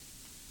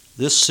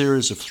This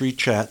series of 3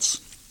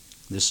 chats,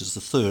 this is the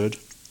third,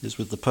 is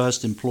with the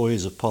past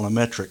employees of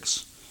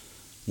Polymetrics,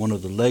 one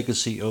of the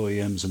legacy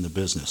OEMs in the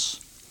business.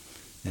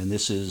 And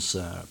this is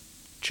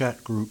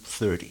chat group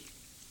 30.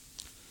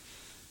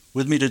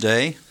 With me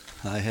today,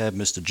 I have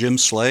Mr. Jim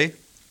Slay,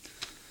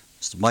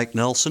 Mr. Mike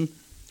Nelson,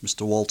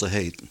 Mr. Walter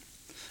Hayden.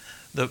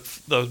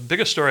 The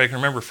biggest story I can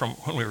remember from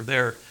when we were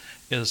there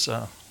is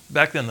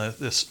back then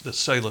the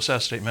cellulose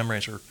acetate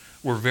membranes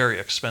were very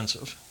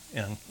expensive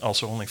and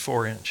also only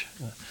 4-inch.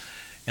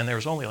 And there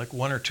was only like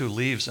 1 or 2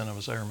 leaves in them,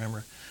 as I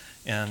remember.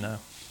 And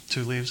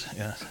 2 leaves,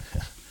 yeah.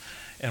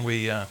 And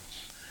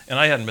and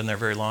I hadn't been there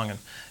very long, and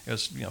it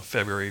was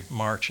February,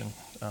 March, and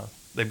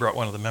they brought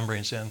one of the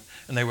membranes in,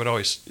 and they would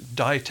always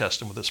dye test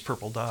them with this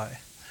purple dye.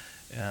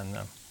 And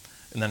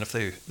then if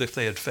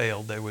they had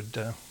failed, they would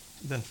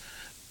then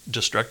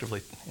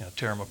destructively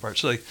tear them apart.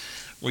 So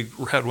we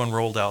had one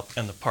rolled out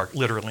in the park,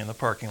 literally in the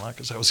parking lot,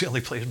 because that was the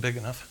only place big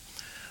enough.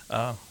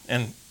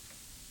 And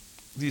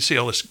you see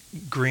all this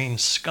green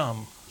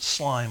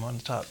slime on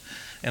the top,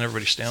 and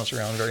everybody stands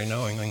around very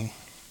knowingly.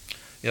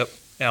 Yep,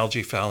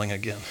 algae fouling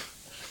again.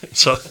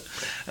 So,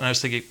 and I was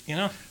thinking,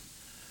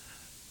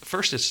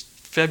 first it's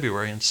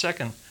February, and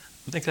second,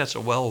 I think that's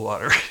a well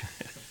water.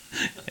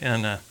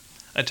 And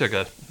I took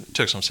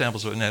some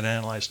samples of it and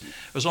analyzed.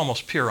 It was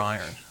almost pure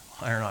iron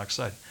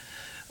oxide.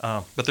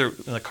 But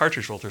the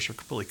cartridge filters were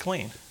completely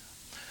clean.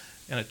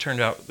 And it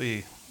turned out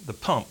the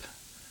pump,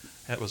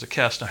 it was a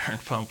cast iron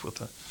pump with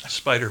the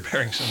spider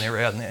bearings, and they were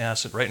adding the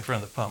acid right in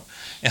front of the pump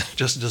and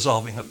just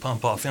dissolving the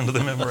pump off into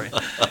the membrane.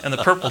 And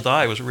the purple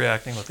dye was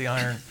reacting with the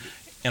iron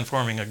and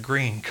forming a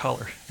green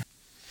color.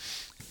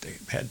 They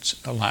had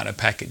a line of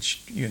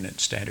packaged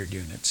units, standard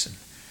units, and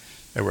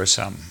there were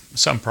some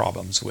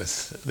problems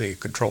with the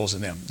controls in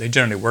them. They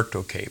generally worked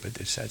okay, but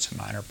they just had some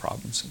minor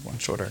problems of one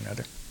sort or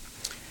another.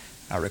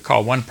 I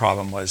recall one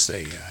problem was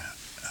the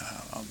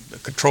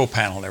control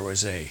panel. There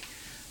was a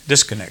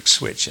disconnect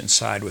switch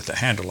inside with a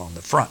handle on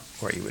the front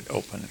where you would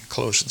open and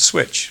close the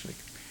switch.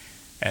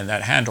 And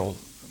that handle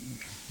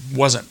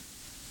wasn't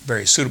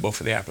very suitable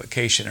for the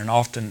application, and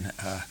often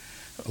a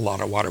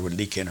lot of water would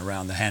leak in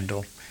around the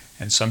handle,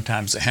 and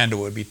sometimes the handle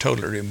would be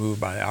totally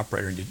removed by the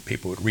operator, and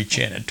people would reach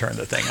in and turn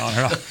the thing on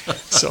and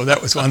off. So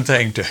that was one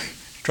thing to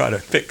try to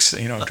fix,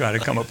 try to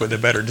come up with a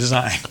better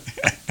design.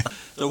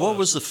 So what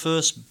was the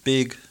first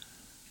big,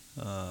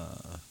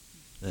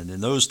 and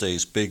in those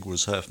days big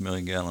was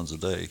 500,000 gallons a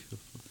day,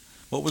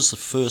 what was the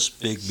first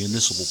big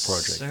municipal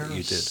project that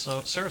you did?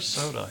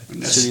 Sarasota.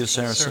 City of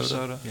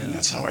Sarasota? Yeah. And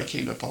that's how I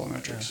came to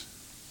Polymetrics.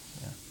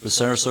 Yeah. With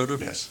Sarasota?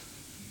 Yes.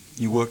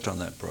 You worked on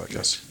that project?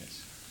 Yes.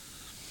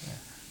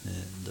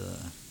 And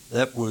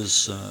that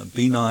was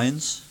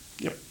B9s?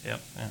 Yep. Yeah.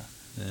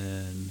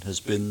 And has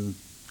been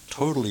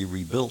totally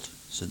rebuilt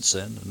since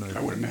then.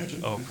 I would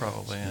imagine. Oh,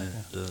 probably, yeah. And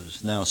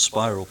it's now a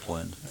spiral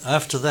plant.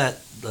 After that,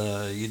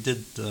 you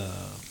did...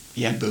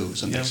 Yanbu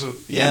was the next one.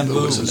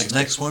 Yanbu was the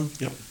next one?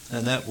 Yep.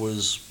 And that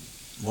was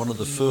one of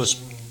the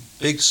first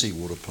big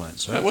seawater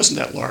plants, right? It wasn't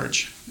that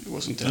large. It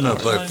wasn't that No,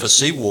 large. but for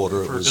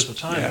seawater, it was... At the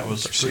time, yeah, it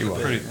was for pretty.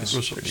 seawater, It it was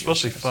was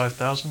supposed pretty to be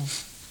 5,000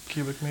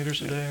 cubic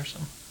meters a day or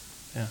something.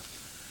 Yeah.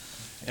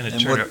 And it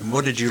And turned out,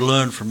 what did you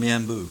learn from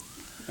Yanbu?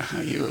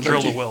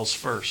 drill the wells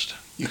first.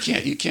 You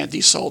can't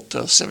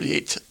desalt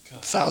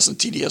 78,000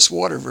 TDS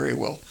water very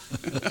well,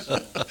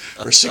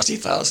 or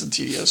 60,000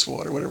 TDS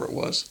water, whatever it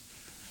was.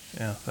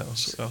 Yeah, that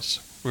was.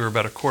 We were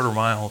about a quarter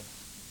mile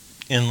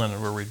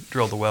inland where we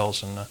drilled the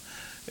wells, and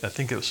I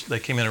think they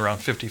came in around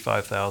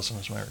 55,000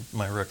 is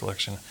my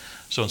recollection.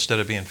 So instead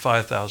of being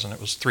 5,000, it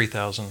was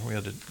 3,000. We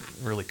had to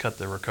really cut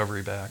the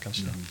recovery back and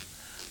stuff.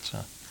 Mm-hmm.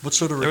 So What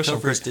sort of There was some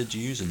recoveries did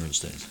you use in those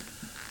days?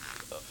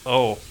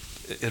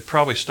 it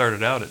probably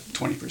started out at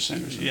 20% or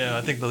something. yeah.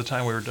 I think by the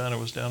time we were done, it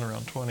was down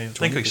around 20.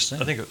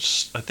 20%?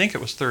 I think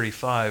it was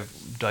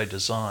 35 by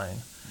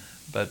design,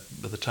 but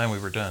by the time we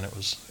were done, it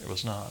was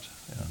not.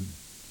 Yeah.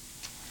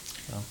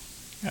 Mm-hmm.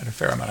 I had a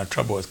fair amount of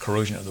trouble with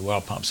corrosion of the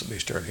well pumps, at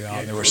least early on.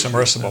 Yeah, There were corrosion,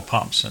 submersible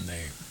pumps, and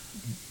they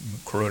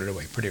corroded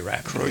away pretty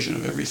rapidly. Corrosion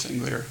of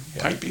everything there.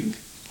 Yeah. Piping.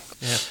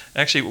 Yeah,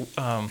 actually,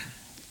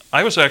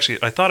 I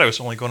thought I was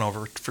only going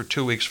over for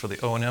 2 weeks for the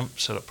O&M,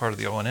 set up part of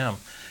the O&M,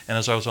 and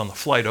as I was on the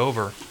flight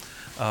over,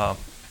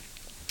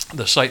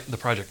 the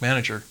project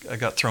manager, I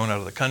got thrown out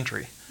of the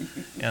country,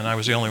 and I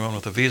was the only one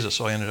with a visa,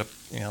 so I ended up,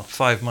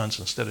 5 months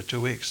instead of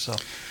 2 weeks. So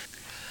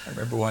I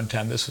remember one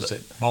time, this was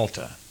at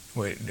Malta.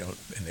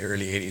 In the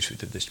early 80s, we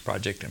did this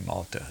project in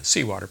Malta, a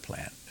seawater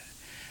plant.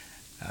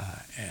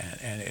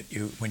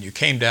 When you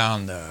came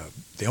down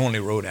the only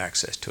road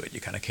access to it,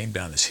 you kind of came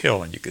down this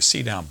hill, and you could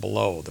see down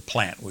below the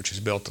plant, which is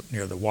built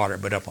near the water,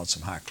 but up on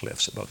some high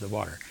cliffs above the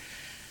water.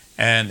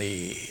 And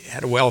they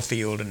had a well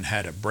field and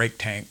had a break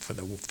tank for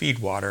the feed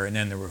water, and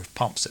then there were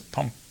pumps that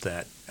pumped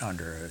that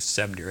under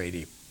 70 or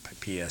 80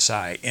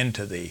 psi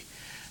into the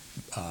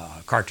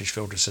cartridge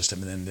filter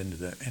system, and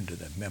then into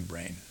the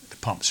membrane, the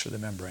pumps for the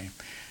membrane.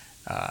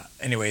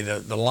 Anyway,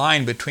 the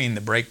line between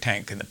the brake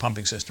tank and the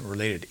pumping system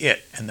related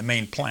and the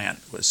main plant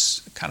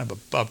was kind of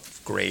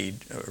above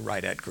grade,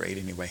 right at grade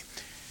anyway.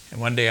 And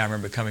one day I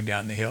remember coming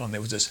down the hill, and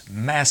there was this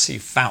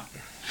massive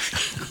fountain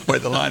where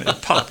the line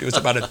had popped. It was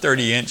about a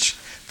 30-inch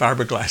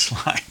fiberglass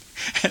line,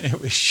 and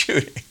it was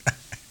shooting.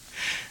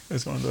 It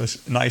was one of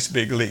those nice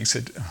big leaks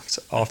that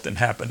often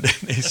happened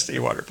in these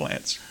seawater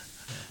plants.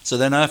 So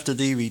then after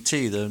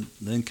DVT,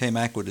 then came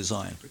Aqua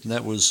Design. And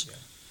that was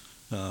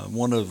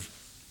one of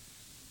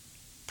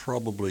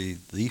probably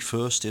the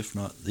first, if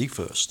not the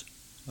first,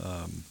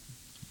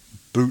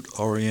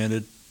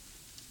 boot-oriented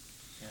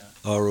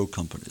RO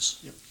companies.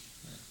 Yep.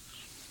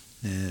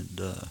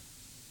 And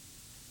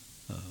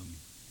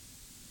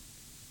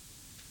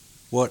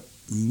what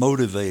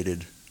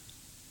motivated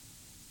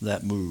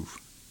that move?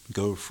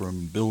 Go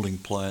from building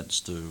plants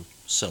to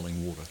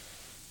selling water?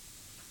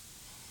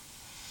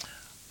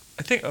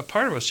 I think a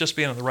part of it was just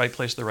being in the right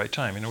place at the right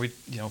time. We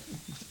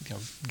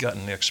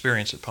gotten the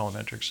experience at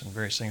Polymetrics and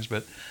various things,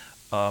 but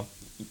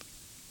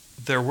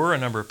there were a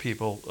number of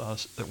people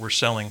that were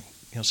selling,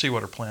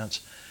 seawater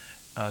plants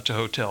to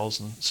hotels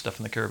and stuff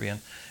in the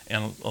Caribbean,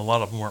 and a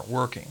lot of them weren't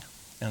working,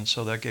 and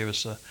so that gave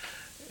us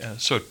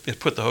so it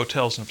put the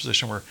hotels in a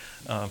position where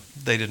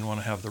they didn't want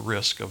to have the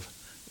risk of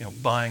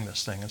buying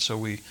this thing, and so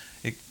we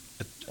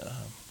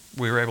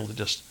were able to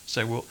just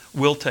say,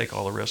 we'll take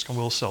all the risk and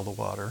we'll sell the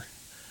water,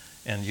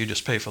 and you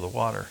just pay for the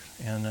water.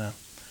 And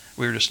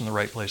we were just in the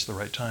right place at the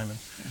right time,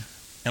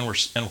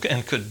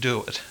 and could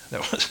do it.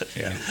 That was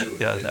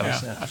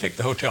it. I think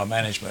the hotel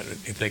management,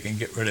 if they can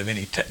get rid of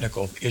any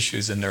technical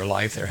issues in their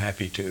life, they're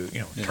happy to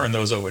turn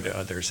those over to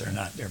others.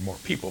 They're more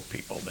people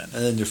than.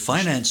 And then your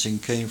financing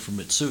came from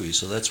Mitsui,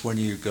 so that's when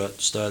you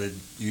started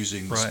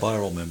using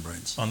spiral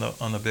membranes. On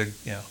the big,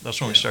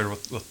 that's when we started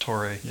with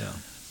Toray. Yeah.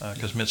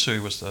 Because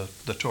Mitsui was the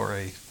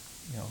Toray,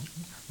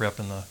 rep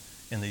in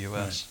the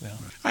U.S. Right. Yeah.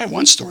 I have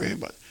one story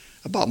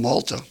about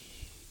Malta.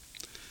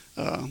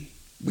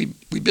 We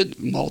bid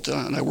Malta,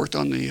 and I worked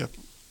on the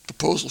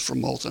proposal for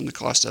Malta and the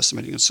cost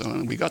estimating and so on,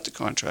 and we got the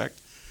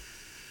contract.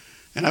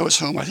 And I was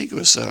home, I think it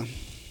was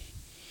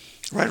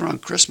right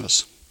around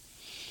Christmas.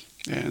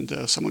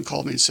 And someone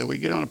called me and said, we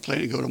get on a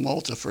plane and go to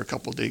Malta for a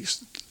couple of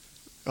days,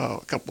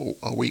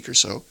 a week or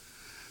so.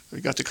 We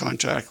got the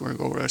contract, we're going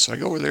to go over there. So I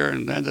go over there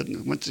and landed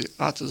and went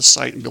out to the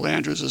site, and Bill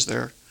Andrews is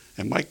there,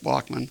 and Mike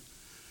Bachman.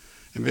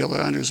 And Bill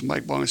Andrews and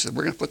Mike Bachman said,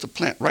 we're going to put the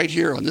plant right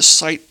here on this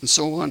site and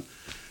so on.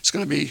 It's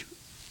going to be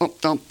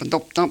dump, and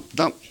dump, dump,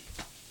 dump.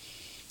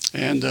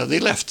 And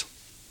they left.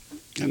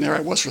 And there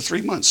I was for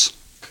 3 months.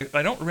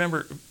 I don't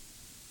remember,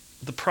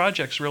 the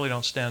projects really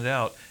don't stand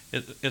out.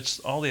 It's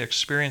all the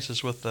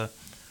experiences with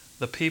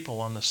the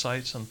people on the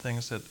sites and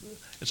things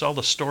it's all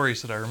the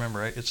stories that I remember.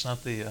 Right? It's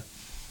not the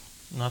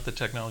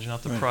technology,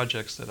 not the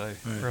projects that I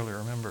really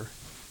remember.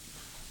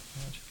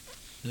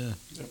 Yeah.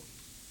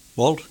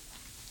 Walt?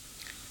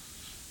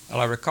 Well,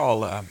 I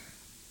recall at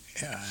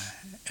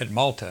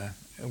Malta,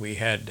 we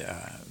had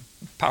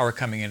power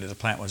coming into the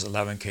plant was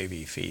 11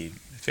 kV feed,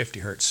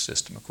 50 hertz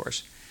system, of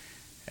course.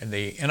 And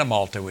the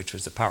Malta, which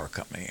was the power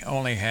company,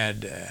 only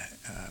had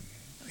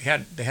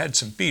they had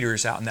some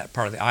feeders out in that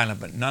part of the island,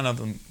 but none of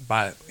them,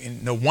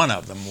 no one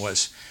of them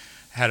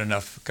had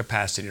enough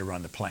capacity to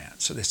run the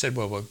plant. So they said,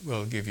 well,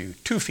 we'll give you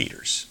 2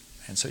 feeders.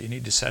 And so you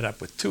need to set up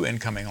with 2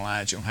 incoming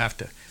lines. You don't have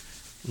to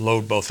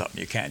load both of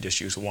them. You can't just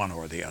use one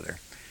or the other.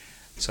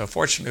 So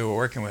fortunately, we were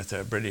working with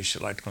a British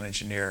electrical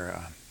engineer,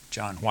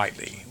 John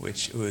Whiteley,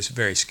 who was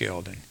very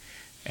skilled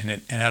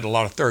and had a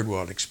lot of third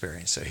world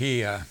experience. So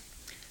he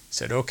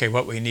said, okay,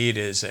 what we need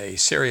is a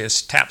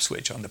serious tap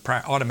switch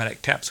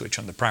automatic tap switch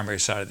on the primary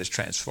side of this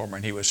transformer.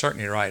 And he was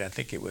certainly right. I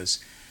think it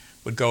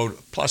would go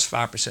plus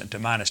 5% to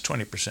minus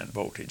 20%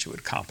 voltage. It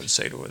would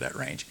compensate over that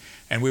range.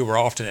 And we were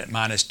often at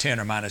minus 10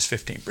 or minus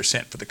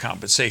 15% for the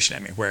compensation. I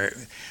mean, where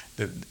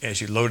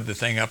as you loaded the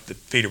thing up, the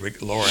feeder would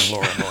get lower and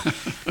lower and lower.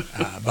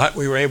 But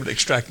we were able to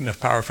extract enough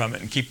power from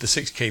it and keep the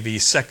 6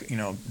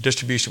 kV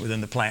distribution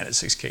within the plant at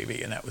 6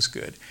 kV, and that was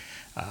good.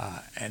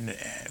 And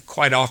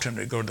quite often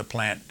we'd go to the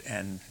plant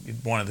and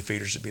one of the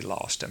feeders would be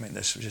lost. I mean,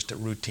 this was just a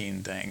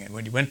routine thing. And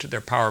when you went to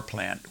their power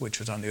plant, which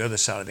was on the other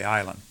side of the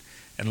island,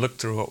 and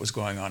looked through what was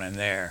going on in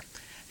there,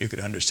 you could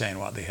understand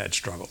why they had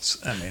struggles.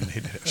 I mean,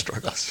 they did have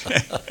struggles.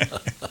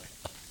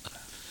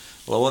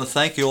 Well, I want to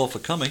thank you all for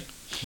coming.